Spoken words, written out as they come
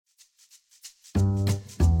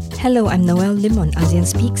Hello, I'm Noelle Lim on ASEAN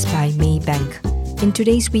Speaks by Maybank. In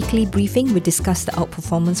today's weekly briefing, we discuss the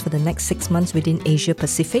outperformance for the next 6 months within Asia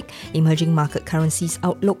Pacific, emerging market currencies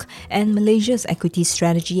outlook, and Malaysia's equity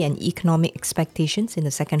strategy and economic expectations in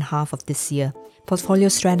the second half of this year. Portfolio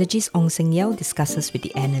strategist Ong Seng Yao discusses with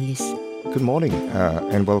the analysts. Good morning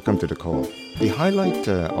and welcome to the call. The highlight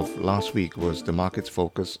of last week was the market's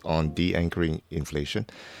focus on de-anchoring inflation.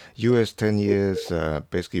 US 10 years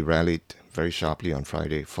basically rallied very sharply on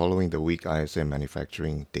Friday following the weak ISM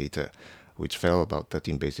manufacturing data, which fell about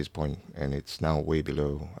 13 basis points, and it's now way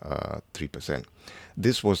below 3%.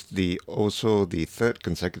 This was also the third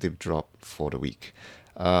consecutive drop for the week.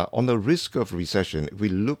 On the risk of recession, if we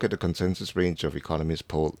look at the consensus range of economists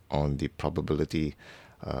polled on the probability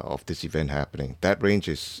of this event happening, that range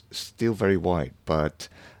is still very wide. But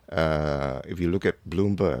if you look at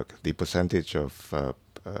Bloomberg, the percentage of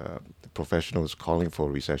professionals calling for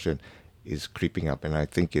a recession is creeping up, and I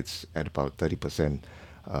think it's at about 30%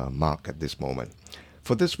 mark at this moment.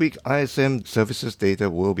 For this week, ISM services data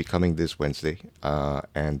will be coming this Wednesday,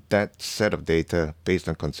 and that set of data, based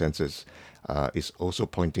on consensus, is also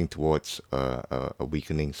pointing towards a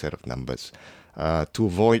weakening set of numbers. To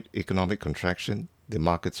avoid economic contraction, the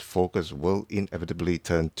market's focus will inevitably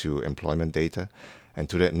turn to employment data. And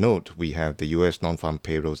to that note, we have the US non-farm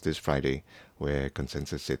payrolls this Friday, where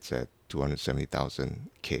consensus sits at 270,000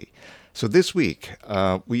 K. So this week,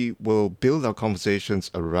 we will build our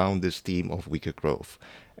conversations around this theme of weaker growth,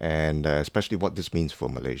 and especially what this means for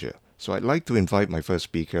Malaysia. So I'd like to invite my first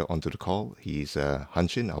speaker onto the call. He's Han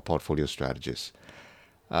Chin, our portfolio strategist.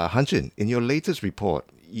 Han Chin, in your latest report,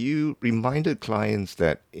 you reminded clients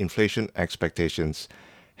that inflation expectations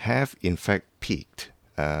have in fact peaked.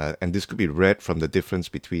 And this could be read from the difference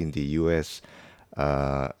between the US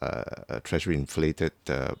Treasury inflated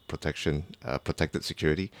protected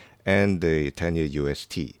security and the 10-year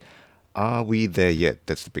UST. Are we there yet?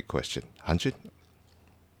 That's the big question. Han Chin?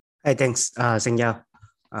 Hi, thanks, Seng Yao.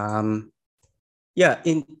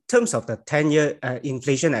 In terms of the 10-year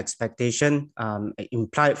inflation expectation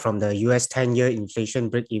implied from the US 10-year inflation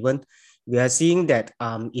break-even, we are seeing that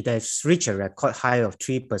it has reached a record high of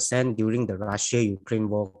 3% during the Russia-Ukraine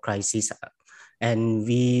war crisis. And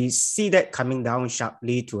we see that coming down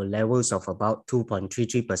sharply to levels of about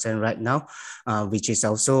 2.33% right now, which is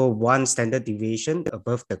also one standard deviation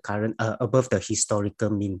above the historical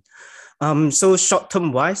mean. So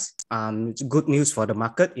short-term wise, it's good news for the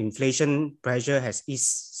market. Inflation pressure has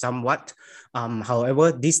eased somewhat.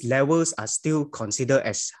 However, these levels are still considered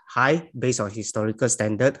as high based on historical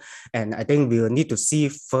standard. And I think we will need to see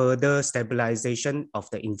further stabilization of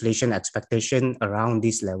the inflation expectation around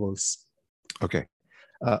these levels. Okay.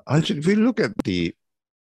 Han Chin, if we look at the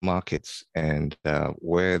markets and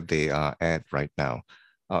where they are at right now,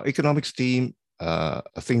 economics team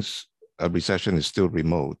thinks a recession is still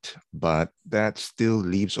remote, but that still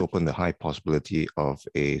leaves open the high possibility of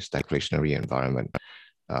a stagflationary environment,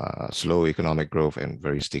 slow economic growth, and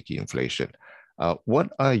very sticky inflation.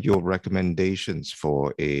 What are your recommendations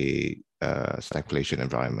for a stagflation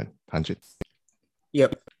environment, Han Chin?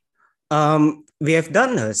 Yep. We have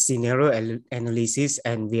done a scenario analysis,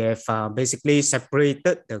 and we have basically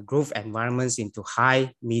separated the growth environments into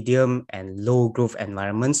high, medium, and low growth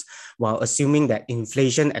environments, while assuming that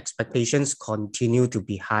inflation expectations continue to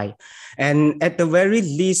be high. And at the very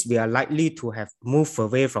least, we are likely to have moved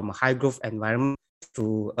away from a high growth environment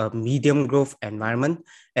to a medium growth environment,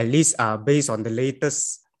 at least based on the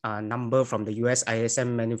latest number from the US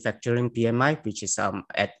ISM manufacturing PMI, which is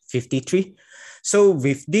at 53. So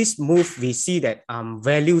with this move, we see that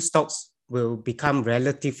value stocks will become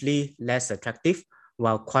relatively less attractive,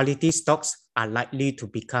 while quality stocks are likely to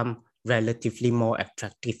become relatively more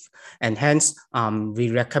attractive. And hence, we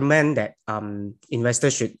recommend that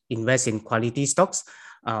investors should invest in quality stocks,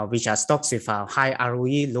 which are stocks with high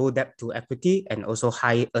ROE, low debt to equity, and also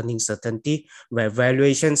high earning certainty, where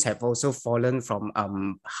valuations have also fallen from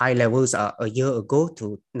high levels a year ago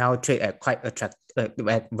to now trade at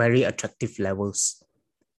at very attractive levels.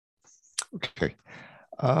 Okay.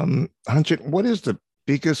 Han Chin, what is the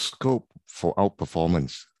biggest scope for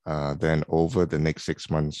outperformance then over the next 6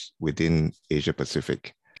 months within Asia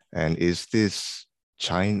Pacific? And is this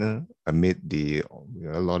China amid a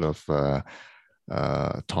lot of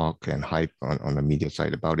talk and hype on the media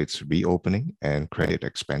side about its reopening and credit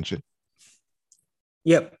expansion?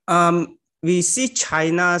 Yep. We see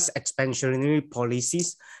China's expansionary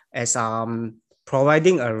policies as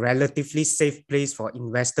providing a relatively safe place for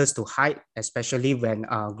investors to hide, especially when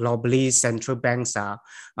globally central banks are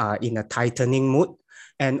in a tightening mood.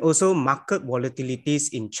 And also market volatilities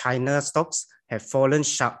in China stocks have fallen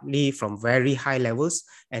sharply from very high levels,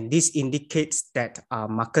 and this indicates that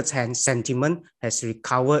market sentiment has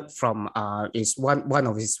recovered from is one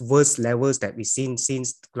of its worst levels that we've seen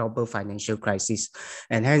since the global financial crisis.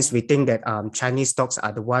 And hence, we think that Chinese stocks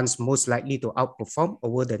are the ones most likely to outperform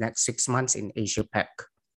over the next 6 months in Asia Pac.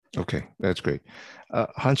 Okay, that's great.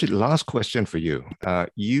 Hanshit, last question for you.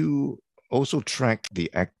 You also track the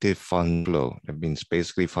active fund flow. That means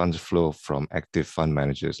basically funds flow from active fund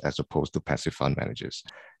managers as opposed to passive fund managers.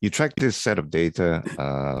 You track this set of data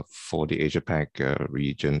for the Asia Pac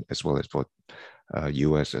region as well as for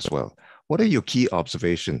US as well. What are your key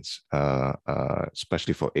observations,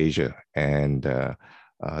 especially for Asia and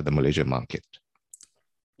the Malaysia market?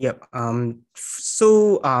 Yep.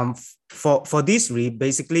 For this, we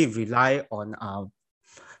basically rely on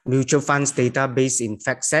mutual funds database in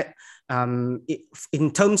FactSet.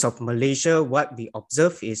 In terms of Malaysia, what we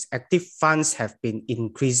observe is active funds have been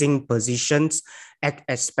increasing positions,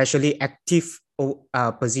 especially active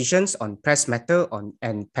positions on press metal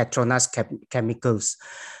and Petronas chemicals.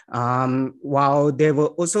 While they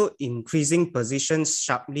were also increasing positions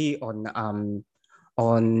sharply on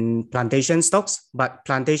plantation stocks, but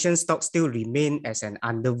plantation stocks still remain as an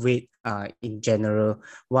underweight in general.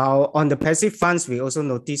 While on the passive funds, we also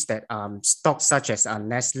noticed that stocks such as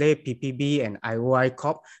Nestle, PPB, and IOI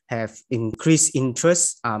Corp have increased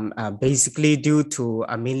interest, basically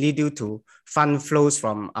mainly due to fund flows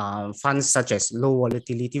from funds such as low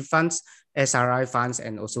volatility funds, SRI funds,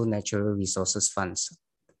 and also natural resources funds.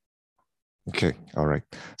 Okay, all right.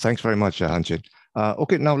 Thanks very much, Hanshit.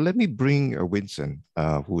 Okay, now let me bring Vincent,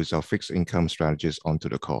 who is our fixed income strategist, onto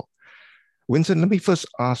the call. Vincent, let me first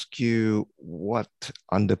ask you what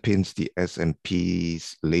underpins the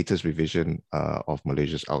S&P's latest revision of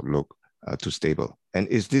Malaysia's outlook to stable. And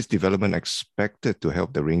is this development expected to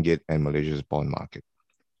help the ringgit and Malaysia's bond market?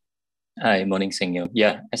 Hi, morning, Seng-Yeong.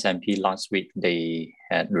 Yeah, S&P last week, they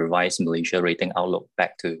had revised Malaysia rating outlook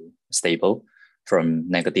back to stable from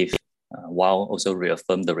negative, while also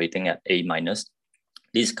reaffirmed the rating at A-.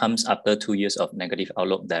 This comes after 2 years of negative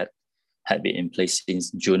outlook that had been in place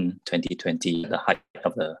since June 2020, the height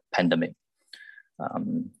of the pandemic.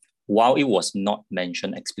 While it was not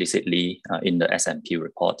mentioned explicitly in the S&P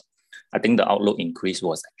report, I think the outlook increase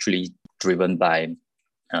was actually driven by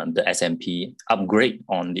the S&P upgrade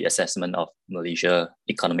on the assessment of Malaysia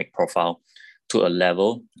economic profile to a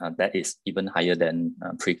level that is even higher than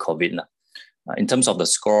pre-COVID. In terms of the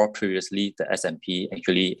score, previously the S&P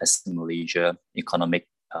actually assessed Malaysia economic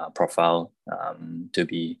profile to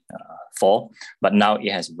be 4, but now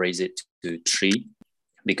it has raised it to 3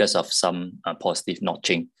 because of some positive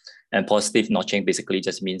notching. And positive notching basically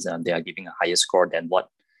just means they are giving a higher score than what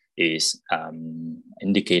is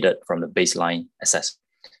indicated from the baseline assessment.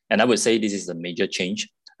 And I would say this is a major change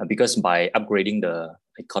because by upgrading the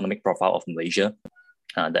economic profile of Malaysia,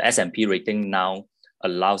 the S&P rating now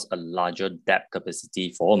allows a larger debt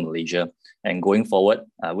capacity for Malaysia. And going forward,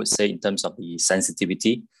 I would say in terms of the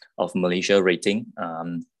sensitivity of Malaysia rating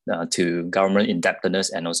to government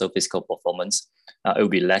indebtedness and also fiscal performance, it will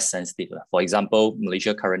be less sensitive. For example,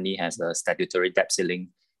 Malaysia currently has a statutory debt ceiling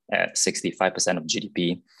at 65% of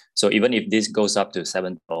GDP. So even if this goes up to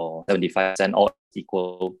 7 or 75% or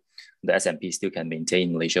equal, the S&P still can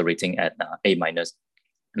maintain Malaysia rating at A-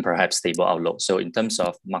 and perhaps stable outlook. So in terms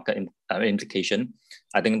of market implication,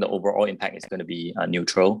 I think the overall impact is going to be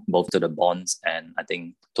neutral, both to the bonds and I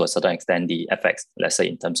think to a certain extent the FX, let's say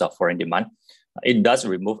in terms of foreign demand. It does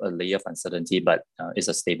remove a layer of uncertainty, but it's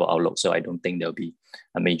a stable outlook. So I don't think there'll be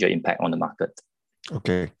a major impact on the market.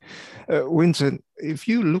 Okay. Vincent, if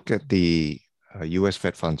you look at the US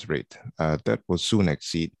Fed funds rate, that will soon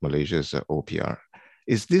exceed Malaysia's OPR.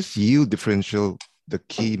 Is this yield differential the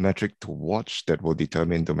key metric to watch that will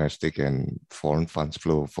determine domestic and foreign funds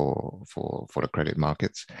flow for the credit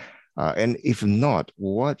markets? And if not,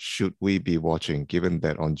 what should we be watching, given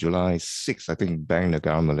that on July 6th, I think Bank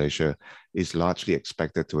Negara Malaysia is largely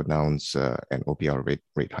expected to announce an OPR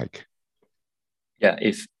rate hike? Yeah,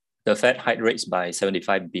 if the Fed hike rates by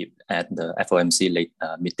 75 bp at the FOMC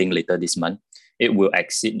meeting later this month, it will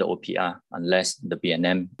exceed the OPR unless the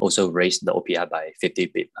BNM also raised the OPR by 50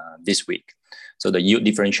 bp this week. So the yield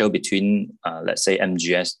differential between, let's say,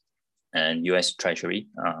 MGS and US Treasury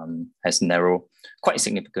has narrowed quite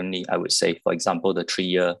significantly, I would say. For example, the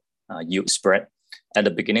 3-year yield spread. At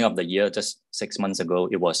the beginning of the year, just 6 months ago,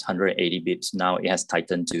 it was 180 bips. Now it has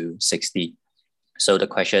tightened to 60. So the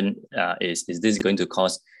question is this going to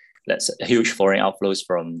cause huge foreign outflows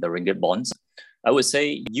from the ringgit bonds? I would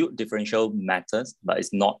say yield differential matters, but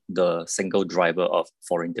it's not the single driver of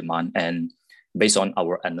foreign demand. And based on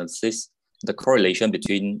our analysis, the correlation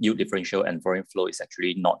between yield differential and foreign flow is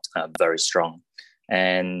actually not very strong.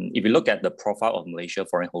 And if you look at the profile of Malaysia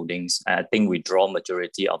foreign holdings, I think we draw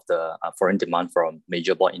majority of the foreign demand from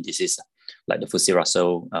major bond indices like the FTSE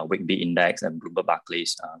Russell, WIGB Index, and Bloomberg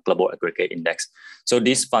Barclays Global Aggregate Index. So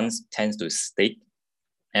these funds tend to stay.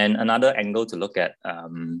 And another angle to look at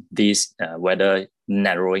whether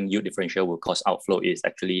narrowing yield differential will cause outflow is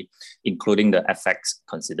actually including the FX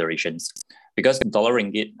considerations. Because dollar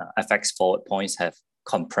ringgit FX forward points have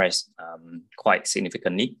compressed quite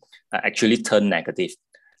significantly, actually turned negative.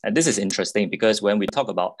 And this is interesting because when we talk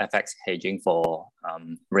about FX hedging for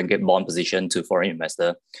ringgit bond position to foreign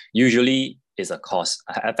investor, usually is a cost.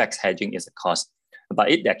 FX hedging is a cost, but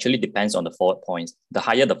it actually depends on the forward points. The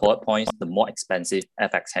higher the forward points, the more expensive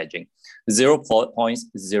FX hedging. 0 forward points,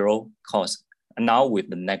 0 cost. And now with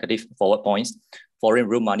the negative forward points, foreign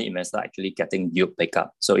real money investor actually getting yield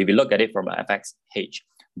pickup. So if you look at it from an FX hedge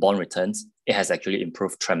bond returns, it has actually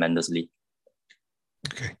improved tremendously.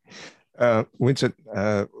 Okay. Vincent,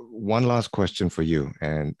 one last question for you,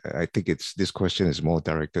 and I think this question is more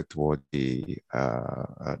directed toward the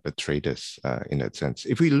traders in that sense.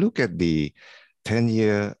 If we look at the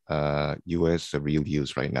 10-year US real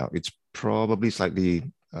yields right now, it's probably slightly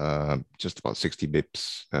just about 60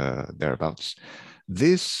 bips thereabouts.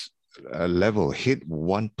 This level hit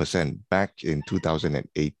 1% back in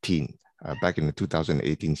 2018, back in the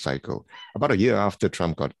 2018 cycle, about a year after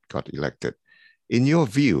Trump got elected. In your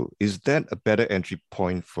view, is that a better entry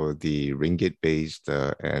point for the ringgit-based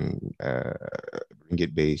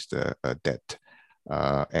debt?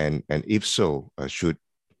 And if so, should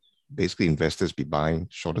basically investors be buying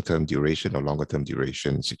shorter-term duration or longer-term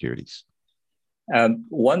duration securities?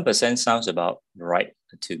 1% sounds about right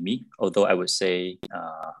to me, although I would say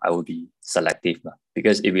I would be selective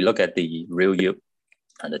because if we look at the real yield,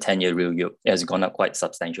 the 10-year real yield, it has gone up quite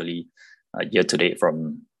substantially year to date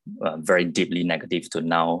from very deeply negative to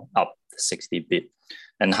now up 60 bit.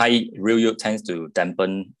 And high real yield tends to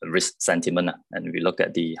dampen risk sentiment. And if we look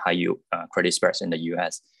at the high yield credit spreads in the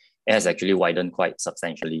US, it has actually widened quite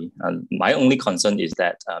substantially. My only concern is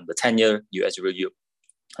that the 10-year US real yield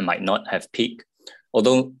might not have peaked.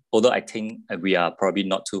 Although I think we are probably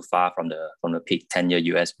not too far from the peak 10-year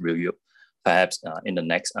US real yield, perhaps in the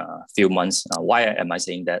next few months. Why am I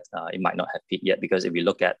saying that it might not have peaked yet? Because if we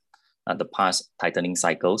look at the past tightening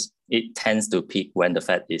cycles, it tends to peak when the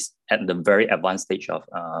Fed is at the very advanced stage of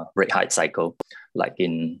rate hike cycle, like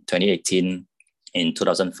in 2018, in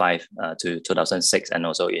 2005 to 2006, and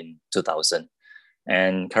also in 2000.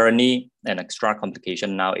 And currently, an extra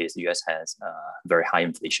complication now is the US has very high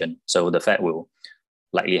inflation. So the Fed will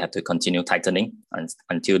likely have to continue tightening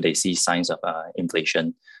until they see signs of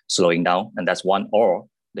inflation slowing down. And that's one, or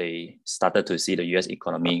they started to see the US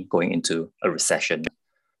economy going into a recession.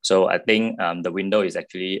 So I think the window is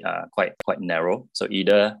actually quite narrow. So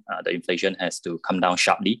either the inflation has to come down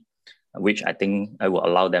sharply, which I think will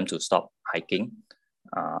allow them to stop hiking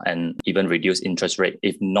and even reduce interest rate.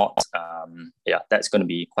 If not, that's going to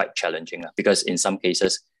be quite challenging because in some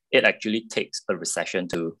cases, it actually takes a recession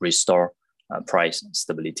to restore price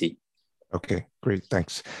stability. Okay, great,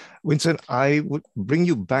 thanks. Vincent, I would bring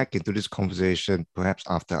you back into this conversation perhaps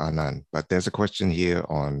after Anand, but there's a question here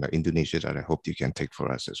on Indonesia that I hope you can take for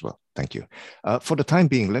us as well. Thank you. For the time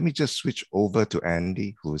being, let me just switch over to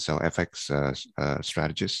Andy, who's our FX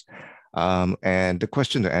strategist. And the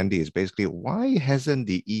question to Andy is basically, why hasn't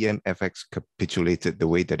the EMFX capitulated the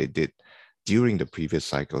way that it did during the previous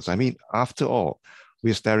cycles? I mean, after all,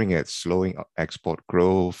 we're staring at slowing export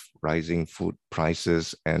growth, rising food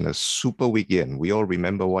prices, and a super weak yen. We all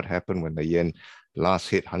remember what happened when the yen last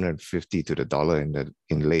hit 150 to the dollar in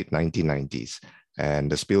late 1990s,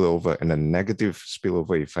 and the spillover and the negative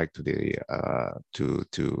spillover effect to the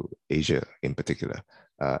to Asia in particular.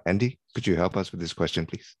 Andy, could you help us with this question,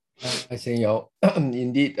 please? I say,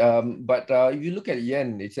 indeed. But if you look at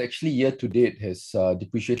yen, it's actually year to date has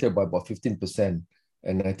depreciated by about 15%.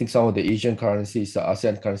 And I think some of the Asian currencies,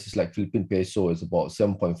 ASEAN currencies like Philippine peso is about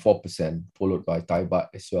 7.4%, followed by Thai baht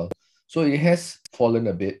as well. So it has fallen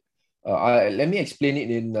a bit. Let me explain it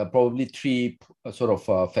in probably three sort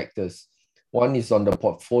of factors. One is on the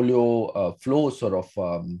portfolio flow sort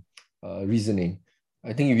of reasoning.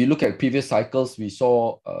 I think if you look at previous cycles, we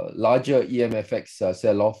saw larger EMFX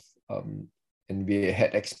sell-off, and we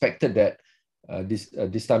had expected that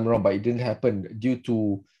this time around, but it didn't happen due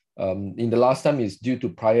to in the last time is due to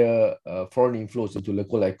prior foreign inflows into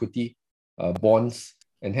local equity bonds,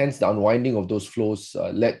 and hence the unwinding of those flows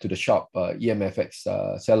led to the sharp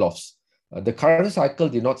EMFX sell-offs. The current cycle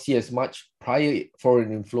did not see as much prior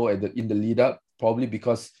foreign inflow in the lead up, probably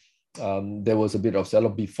because there was a bit of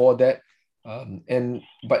sell-off before that.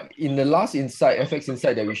 But in the last FX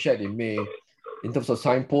insight that we shared in May, in terms of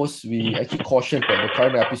signposts, we actually cautioned that the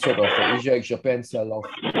current episode of Asia ex Japan sell-off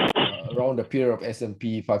around the period of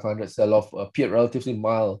S&P 500 sell-off appeared relatively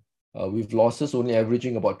mild, with losses only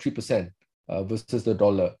averaging about 3% versus the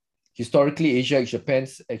dollar. Historically, Asia ex Japan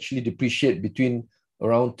actually depreciate between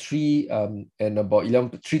around 3 and about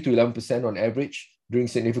 3 to 11% on average during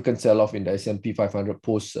significant sell-off in the S&P 500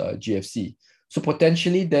 post GFC. So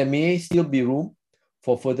potentially there may still be room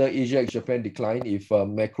for further Asia ex Japan decline if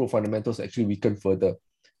macro fundamentals actually weaken further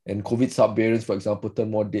and COVID subvariants, for example, turn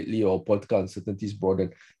more deadly or political uncertainties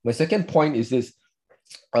broaden. My second point is this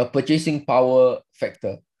purchasing power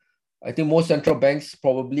factor. I think most central banks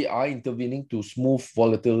probably are intervening to smooth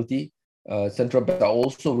volatility. Central banks are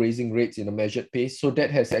also raising rates in a measured pace. So that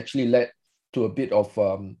has actually led to a bit of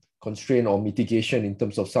constraint or mitigation in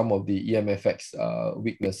terms of some of the EMFX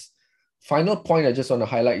weakness. Final point I just want to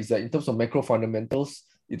highlight is that in terms of macro fundamentals,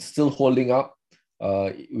 it's still holding up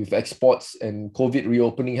with exports and COVID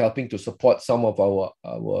reopening helping to support some of our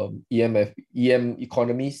EM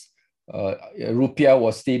economies. Rupiah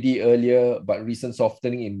was steady earlier, but recent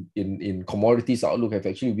softening in commodities outlook have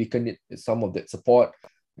actually weakened some of that support.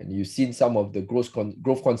 And you've seen some of the growth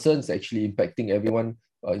concerns actually impacting everyone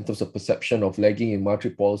in terms of perception of lagging in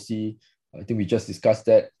monetary policy. I think we just discussed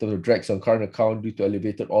that. In terms of drags on current account due to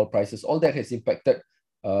elevated oil prices, all that has impacted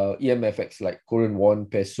EMFX like Korean won,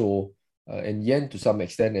 peso, and yen to some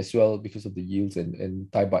extent as well because of the yields and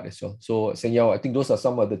Thai baht as well. So Seng Yao, I think those are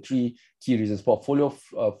some of the three key reasons. Portfolio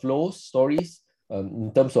flows, stories,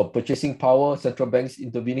 in terms of purchasing power, central banks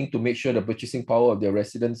intervening to make sure the purchasing power of their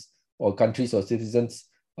residents or countries or citizens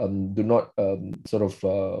do not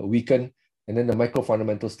weaken. And then the micro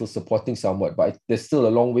fundamentals still supporting somewhat, but there's still a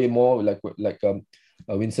long way more, like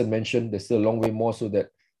Vincent mentioned, there's still a long way more so that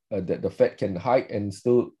that the Fed can hike, and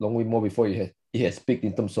still a long way more before it has peaked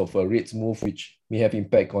in terms of rates move, which may have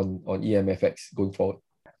impact on EMFX going forward.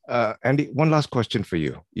 Andy, one last question for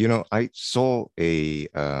you. You know, I saw a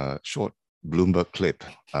short Bloomberg clip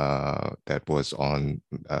that was on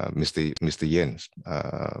Mr. Yen's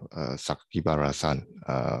Sakakibara-san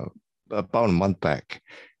about a month back.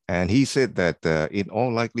 And he said that in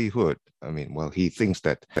all likelihood, he thinks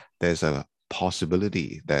that there's a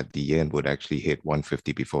possibility that the yen would actually hit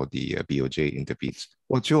 150 before the BOJ intervenes.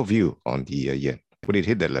 What's your view on the yen? Would it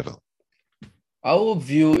hit that level? Our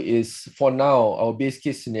view is, for now, our base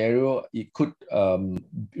case scenario, it could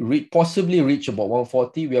possibly reach about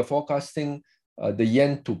 140. We are forecasting the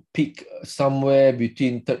yen to peak somewhere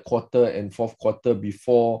between third quarter and fourth quarter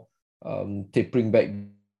before tapering back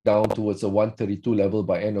down towards a 132 level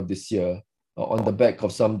by end of this year, on the back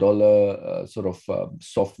of some dollar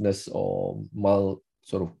softness or mild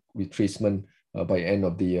sort of retracement by end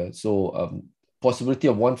of the year. So possibility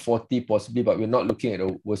of 140 possibly, but we're not looking at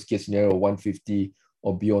a worst case scenario of 150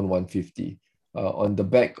 or beyond 150. On the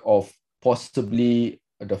back of possibly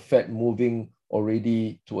the Fed moving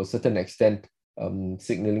already to a certain extent,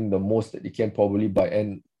 signaling the most that they can probably by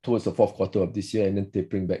end towards the fourth quarter of this year, and then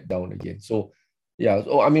tapering back down again. So yeah,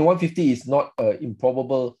 150 is not an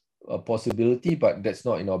improbable possibility, but that's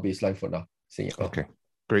not in our baseline for now. Okay,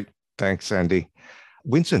 great. Thanks, Andy.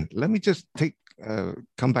 Vincent, let me just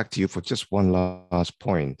come back to you for just one last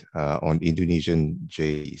point on Indonesian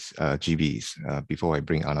GBs before I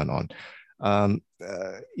bring Anand on.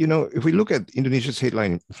 If we look at Indonesia's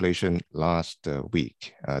headline inflation last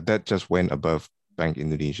week, that just went above Bank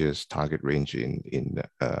Indonesia's target range in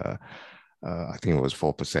I think it was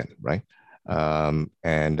 4%, right?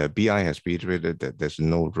 And BI has reiterated that there's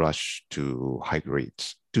no rush to hike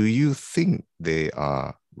rates. Do you think they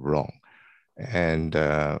are wrong? And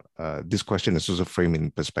this question is also framed in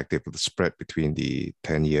perspective of the spread between the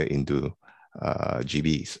 10-year Indo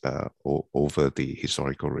GBs over the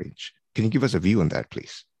historical range. Can you give us a view on that,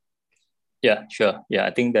 please? Yeah, sure. Yeah,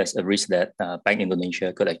 I think there's a risk that Bank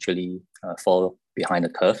Indonesia could actually fall behind the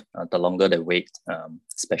curve the longer they wait,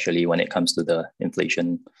 especially when it comes to the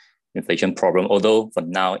inflation problem. Although for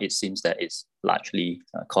now, it seems that it's largely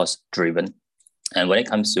cost-driven. And when it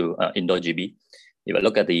comes to Indo GB, if I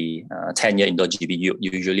look at the 10-year Indo GB yield,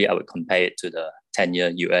 usually I would compare it to the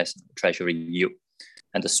 10-year US Treasury yield.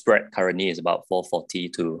 And the spread currently is about 440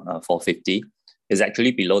 to 450. It's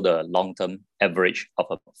actually below the long-term average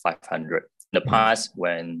of 500. In the past,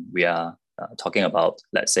 when we are talking about,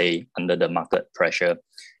 let's say, under the market pressure,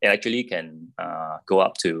 it actually can go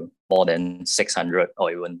up to more than 600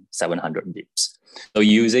 or even 700 bips. So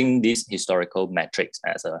using these historical metrics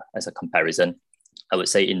as a comparison, I would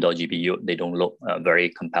say Indo GB yield, they don't look very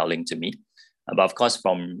compelling to me. But of course,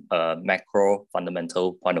 from a macro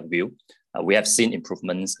fundamental point of view, We have seen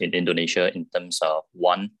improvements in Indonesia in terms of,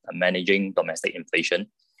 one, managing domestic inflation.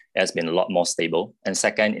 It has been a lot more stable. And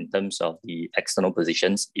second, in terms of the external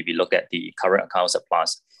positions, if you look at the current account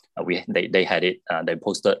surplus, they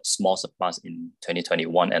posted small surplus in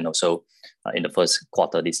 2021 and also in the first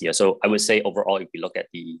quarter this year. So I would say overall, if you look at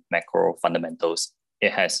the macro fundamentals,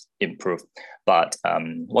 it has improved. But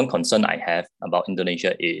one concern I have about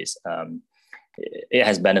Indonesia is it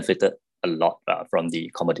has benefited a lot from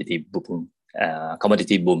the commodity boom.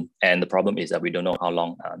 And the problem is that we don't know how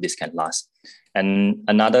long this can last. And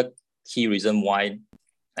another key reason why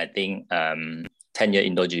I think 10-year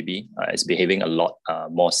Indo-GB is behaving a lot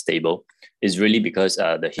more stable is really because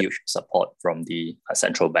the huge support from the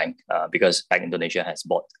central bank, because Bank Indonesia has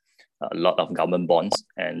bought a lot of government bonds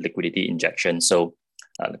and liquidity injection. So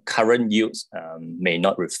the current yields may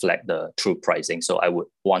not reflect the true pricing. So I would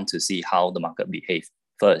want to see how the market behaves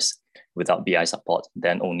first without BI support,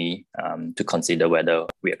 then only to consider whether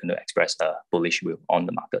we are going to express a bullish view on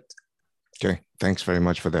the market. Okay, thanks very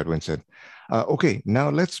much for that, Vincent. Okay, now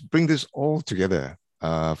let's bring this all together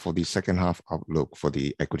for the second half outlook for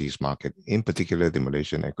the equities market, in particular the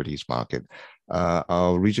Malaysian equities market.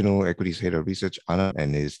 Our regional equities head of research, Anand,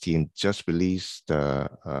 and his team just released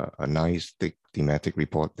a nice thick thematic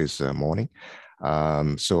report this morning.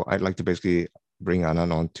 So I'd like to basically bring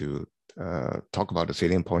Anand on to talk about the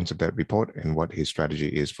salient points of that report and what his strategy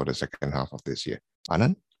is for the second half of this year.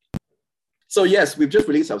 Anand? So yes, we've just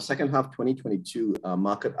released our second half 2022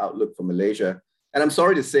 market outlook for Malaysia. And I'm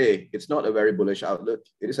sorry to say, it's not a very bullish outlook.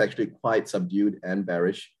 It is actually quite subdued and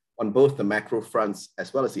bearish on both the macro fronts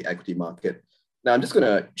as well as the equity market. Now, I'm just going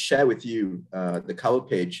to share with you the cover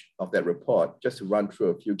page of that report, just to run through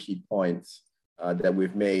a few key points that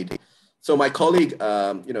we've made. So my colleague,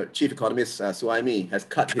 Chief Economist Suhaimi, has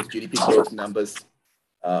cut his GDP growth numbers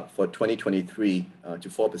for 2023 to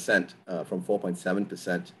 4% from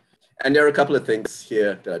 4.7%. And there are a couple of things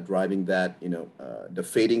here that are driving that, the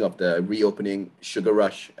fading of the reopening sugar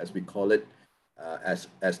rush, as we call it, as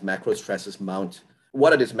macro stresses mount.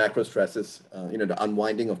 What are these macro stresses? The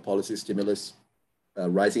unwinding of policy stimulus,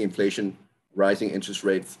 rising inflation, rising interest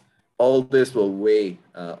rates. All this will weigh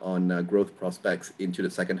on growth prospects into the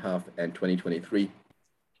second half and 2023.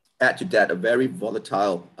 Add to that a very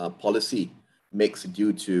volatile policy mix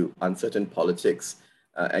due to uncertain politics,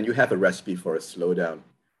 and you have a recipe for a slowdown.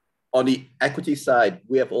 On the equity side,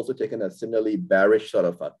 we have also taken a similarly bearish sort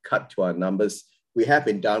of a cut to our numbers. We have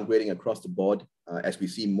been downgrading across the board as we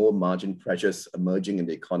see more margin pressures emerging in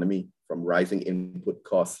the economy from rising input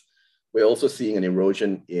costs. We're also seeing an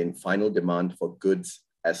erosion in final demand for goods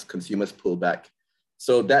as consumers pull back.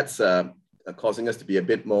 So that's causing us to be a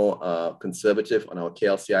bit more conservative on our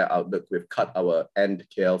KLCI outlook. We've cut our end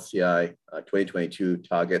KLCI 2022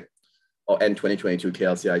 target, or end 2022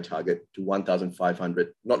 KLCI target, to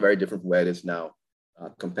 1,500, not very different from where it is now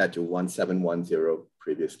compared to 1,710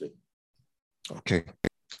 previously. Okay,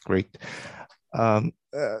 great.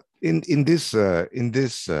 In this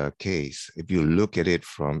case, if you look at it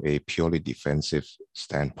from a purely defensive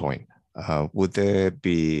standpoint, would there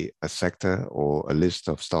be a sector or a list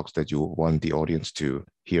of stocks that you want the audience to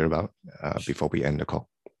hear about before we end the call?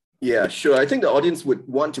 Yeah, sure. I think the audience would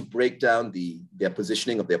want to break down their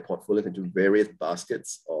positioning of their portfolio into various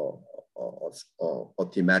baskets or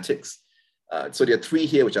thematics. So there are three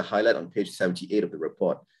here which I highlight on page 78 of the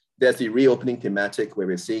report. There's the reopening thematic, where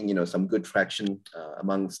we're seeing some good traction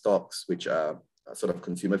among stocks which are sort of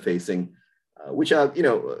consumer facing, which are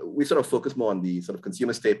we sort of focus more on the sort of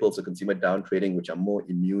consumer staples or consumer down trading, which are more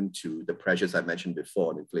immune to the pressures I mentioned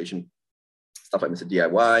before on inflation. Stuff like Mr.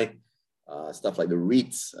 DIY. Stuff like the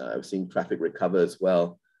REITs, we're seeing traffic recover as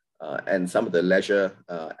well, and some of the leisure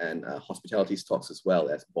and hospitality stocks as well,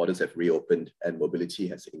 as borders have reopened and mobility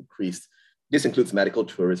has increased. This includes medical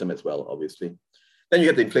tourism as well, obviously. Then you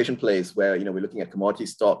have the inflation plays, where we're looking at commodity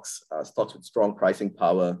stocks, stocks with strong pricing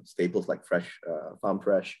power, staples like Farm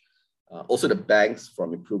Fresh, also the banks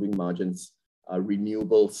from improving margins,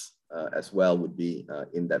 renewables as well would be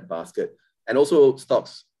in that basket. And also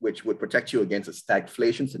stocks which would protect you against a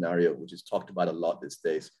stagflation scenario, which is talked about a lot these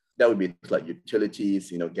days. That would be like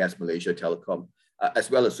utilities, Gas Malaysia, Telecom, as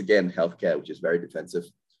well as, again, healthcare, which is very defensive.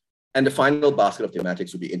 And the final basket of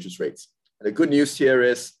thematics would be interest rates. And the good news here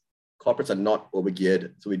is corporates are not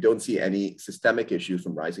overgeared, so we don't see any systemic issues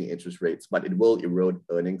from rising interest rates, but it will erode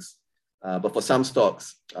earnings. But for some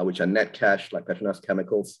stocks, which are net cash, like Petronas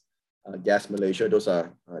Chemicals, Gas Malaysia, those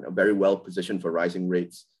are very well positioned for rising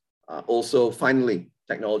rates. Also, finally,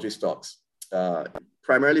 technology stocks,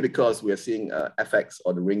 primarily because we are seeing FX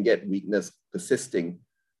or the ringgit weakness persisting.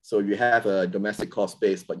 So if you have a domestic cost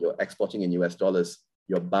base, but you're exporting in US dollars,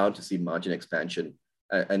 you're bound to see margin expansion.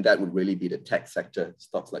 And that would really be the tech sector,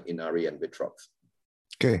 stocks like Inari and Vitrox.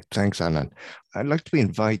 Okay, thanks, Anand. I'd like to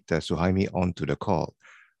invite Suhaimi onto the call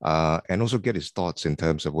and also get his thoughts in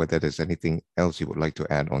terms of whether there's anything else you would like to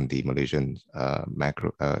add on the Malaysian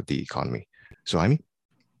the economy. Suhaimi?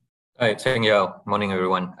 Hi, Cheng Yao. Morning,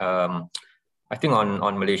 everyone. I think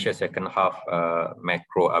on Malaysia's second half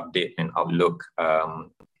macro update and outlook,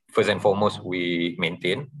 first and foremost, we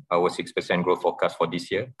maintain our 6% growth forecast for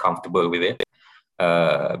this year, comfortable with it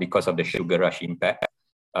because of the sugar rush impact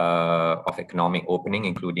of economic opening,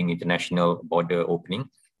 including international border opening.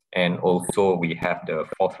 And also we have the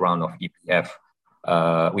fourth round of EPF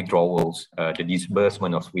withdrawals, the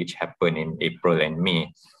disbursement of which happened in April and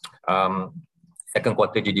May. Second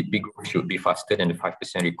quarter GDP growth should be faster than the 5%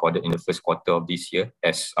 recorded in the first quarter of this year,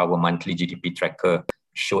 as our monthly GDP tracker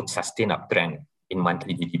showed sustained uptrend in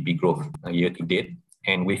monthly GDP growth year to date.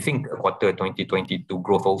 And we think quarter 2022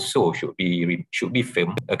 growth also should be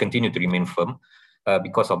firm, continue to remain firm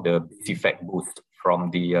because of the base effect boost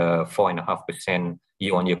from the 4.5%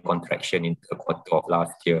 year-on-year contraction in the quarter of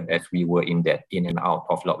last year, as we were in and out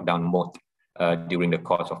of lockdown mode during the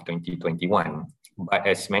course of 2021. But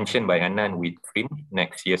as mentioned by Anand, we trim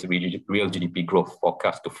next year's real GDP growth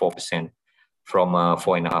forecast to 4% from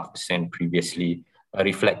 4.5% previously,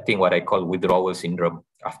 reflecting what I call withdrawal syndrome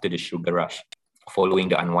after the sugar rush, following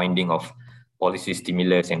the unwinding of policy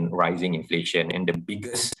stimulus and rising inflation. And the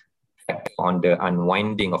biggest factor on the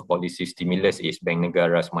unwinding of policy stimulus is Bank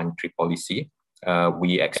Negara's monetary policy.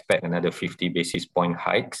 We expect another 50 basis point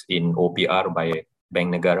hikes in OPR by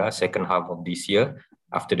Bank Negara second half of this year,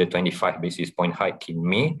 after the 25 basis point hike in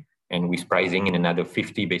May, and we're pricing in another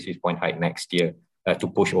 50 basis point hike next year to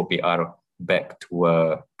push OPR back to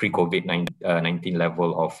a pre-COVID-19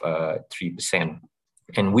 level of 3%.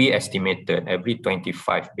 And we estimate that every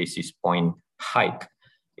 25 basis point hike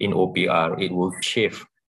in OPR, it will shift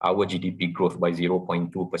our GDP growth by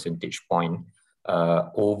 0.2 percentage point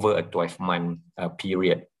over a 12-month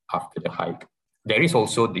period after the hike. There is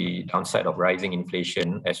also the downside of rising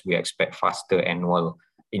inflation, as we expect faster annual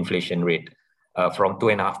inflation rate. From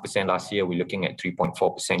 2.5% last year, we're looking at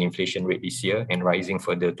 3.4% inflation rate this year and rising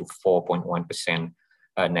further to 4.1%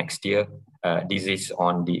 next year. This is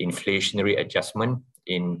on the inflationary adjustment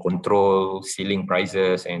in control, ceiling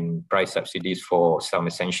prices and price subsidies for some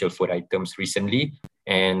essential food items recently.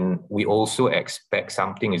 And we also expect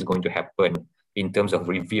something is going to happen in terms of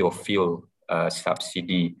review of fuel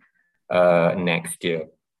subsidy next year.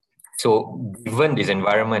 So given this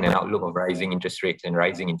environment and outlook of rising interest rates and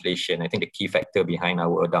rising inflation, I think the key factor behind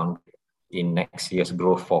our downgrade in next year's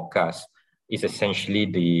growth forecast is essentially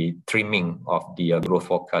the trimming of the growth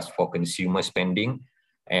forecast for consumer spending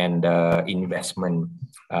and investment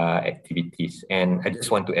activities. And I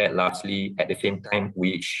just want to add lastly, at the same time,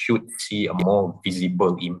 we should see a more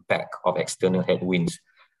visible impact of external headwinds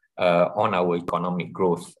on our economic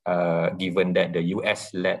growth, given that the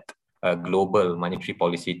US-led global monetary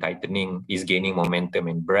policy tightening is gaining momentum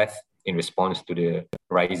and breadth in response to the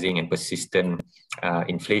rising and persistent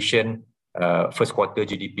inflation. First quarter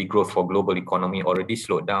GDP growth for global economy already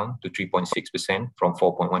slowed down to 3.6% from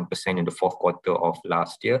 4.1% in the fourth quarter of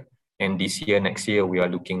last year. And this year, next year, we are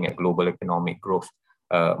looking at global economic growth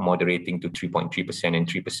moderating to 3.3% and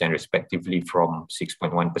 3% respectively from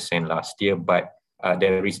 6.1% last year. But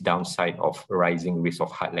there is downside of rising risk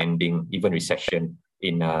of hard landing, even recession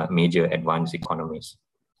in major advanced economies.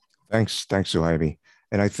 Thanks, Suhaimi.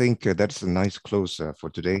 And I think that's a nice close for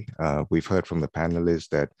today. We've heard from the panelists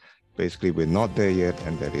that basically we're not there yet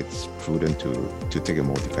and that it's prudent to take a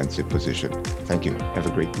more defensive position. Thank you. Have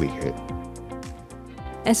a great week ahead.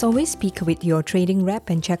 As always, speak with your trading rep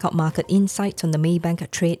and check out market insights on the Maybank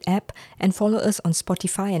Trade app and follow us on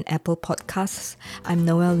Spotify and Apple Podcasts. I'm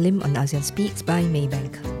Noelle Lim on ASEAN Speaks by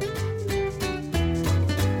Maybank.